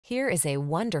Here is a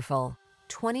wonderful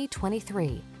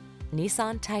 2023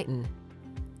 Nissan Titan.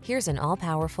 Here's an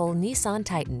all-powerful Nissan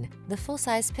Titan, the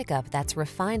full-size pickup that's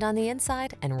refined on the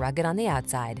inside and rugged on the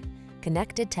outside.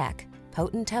 Connected tech,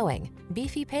 potent towing,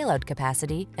 beefy payload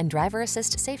capacity, and driver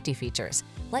assist safety features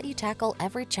let you tackle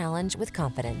every challenge with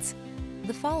confidence.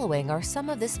 The following are some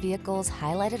of this vehicle's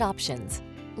highlighted options: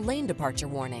 lane departure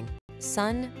warning,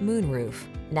 sun, moonroof,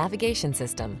 navigation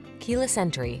system, keyless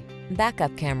entry,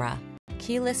 backup camera,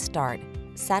 keyless start,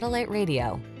 satellite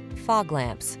radio, fog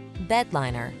lamps, bed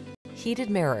liner,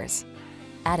 heated mirrors.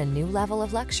 Add a new level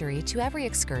of luxury to every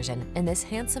excursion in this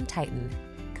handsome Titan.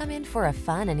 Come in for a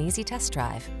fun and easy test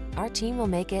drive. Our team will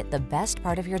make it the best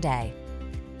part of your day.